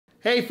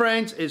Hey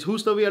friends, it's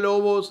Justo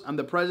Villalobos. I'm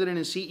the president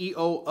and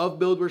CEO of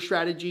Buildworth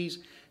Strategies.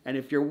 And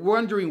if you're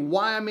wondering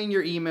why I'm in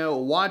your email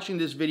or watching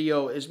this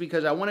video, it's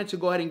because I wanted to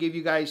go ahead and give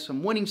you guys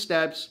some winning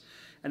steps.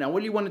 And I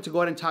really wanted to go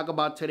ahead and talk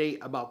about today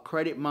about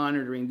credit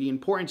monitoring, the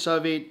importance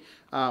of it,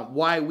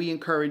 why we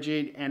encourage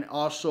it, and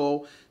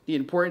also the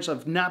importance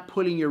of not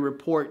pulling your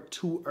report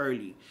too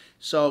early.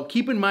 So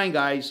keep in mind,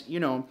 guys,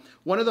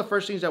 one of the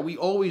first things that we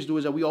always do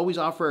is that we always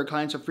offer our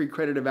clients a free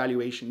credit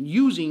evaluation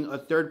using a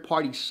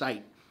third-party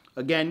site.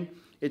 Again,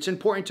 it's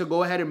important to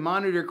go ahead and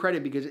monitor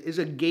credit because it is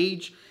a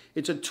gauge.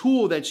 It's a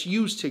tool that's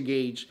used to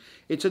gauge.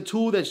 It's a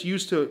tool that's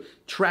used to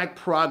track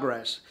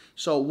progress.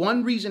 So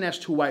one reason as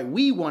to why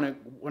we want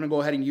to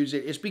go ahead and use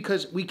it is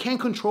because we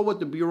can't control what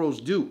the bureaus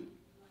do.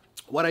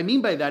 What I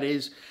mean by that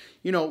is,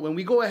 when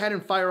we go ahead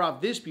and fire off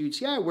disputes,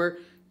 yeah, we're,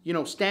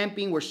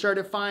 stamping, we're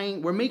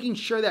certifying, we're making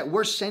sure that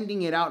we're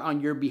sending it out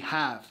on your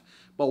behalf.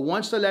 But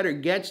once the letter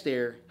gets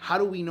there, how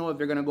do we know if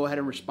they're going to go ahead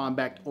and respond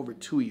back over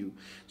to you?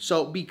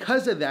 So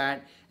because of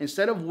that,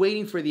 instead of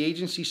waiting for the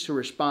agencies to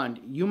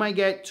respond, you might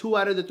get 2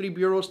 out of the 3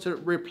 bureaus to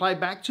reply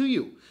back to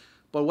you.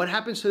 But what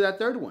happens to that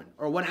third one?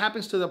 Or what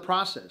happens to the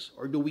process?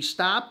 Or do we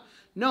stop?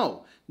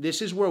 No,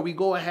 this is where we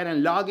go ahead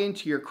and log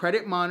into your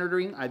credit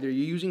monitoring. Either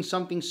you're using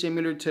something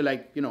similar to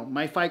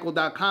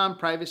myfico.com,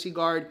 Privacy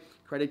Guard,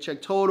 Credit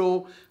Check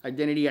Total,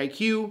 Identity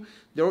IQ.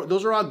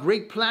 Those are all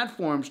great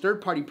platforms,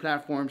 third-party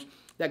platforms,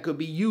 that could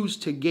be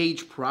used to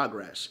gauge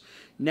progress.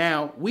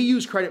 Now, we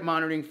use credit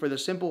monitoring for the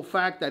simple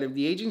fact that if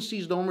the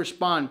agencies don't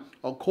respond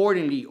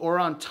accordingly or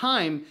on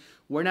time,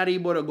 we're not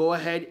able to go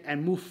ahead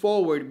and move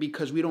forward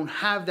because we don't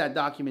have that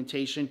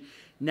documentation.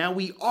 Now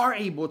we are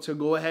able to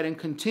go ahead and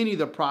continue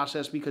the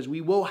process because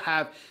we will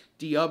have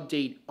the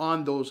update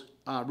on those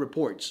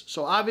reports.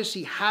 So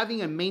obviously having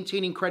and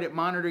maintaining credit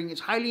monitoring is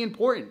highly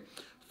important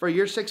for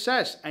your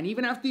success. And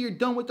even after you're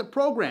done with the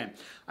program,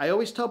 I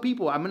always tell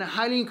people, I'm gonna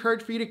highly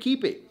encourage for you to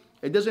keep it.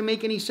 It doesn't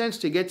make any sense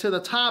to get to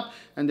the top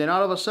and then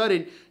all of a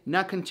sudden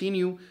not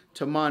continue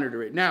to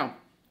monitor it. Now,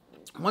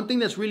 one thing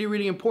that's really,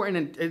 really important,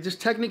 and it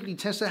just technically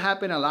tends to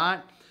happen a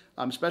lot,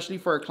 especially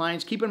for our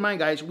clients. Keep in mind,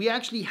 guys, we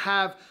actually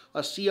have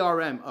a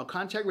CRM, a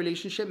contact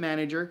relationship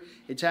manager.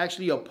 It's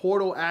actually a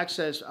portal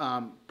access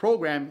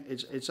program.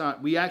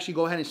 We actually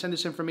go ahead and send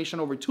this information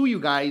over to you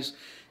guys.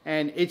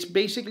 And it's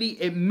basically,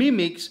 it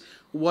mimics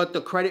what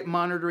the credit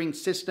monitoring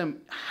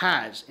system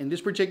has. In this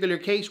particular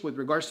case, with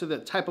regards to the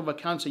type of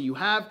accounts that you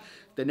have,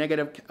 the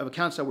negative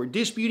accounts that we're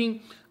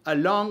disputing,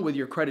 along with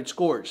your credit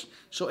scores.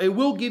 So it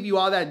will give you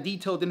all that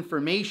detailed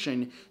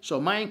information. So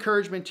my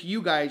encouragement to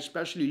you guys,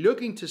 especially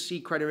looking to see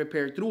credit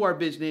repair through our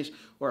business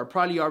or are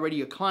probably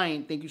already a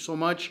client, thank you so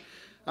much.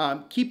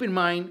 Keep in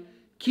mind,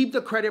 keep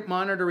the credit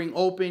monitoring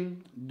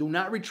open. Do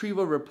not retrieve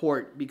a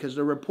report because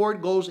the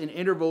report goes in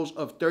intervals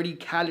of 30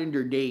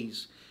 calendar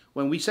days.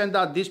 When we send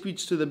out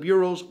disputes to the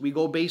bureaus, we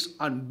go based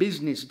on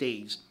business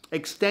days,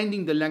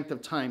 extending the length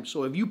of time.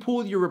 So if you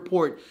pull your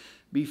report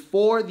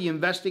before the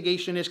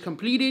investigation is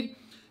completed,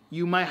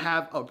 you might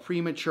have a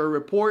premature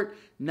report,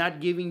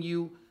 not giving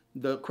you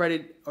the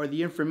credit or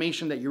the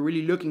information that you're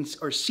really looking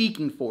or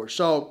seeking for.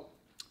 So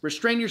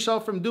restrain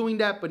yourself from doing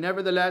that, but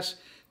nevertheless,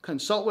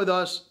 consult with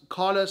us,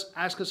 call us,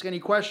 ask us any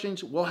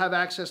questions. We'll have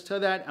access to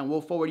that and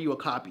we'll forward you a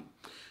copy.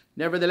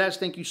 Nevertheless,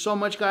 thank you so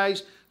much,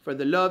 guys, for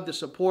the love, the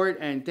support,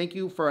 and thank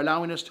you for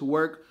allowing us to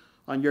work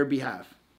on your behalf.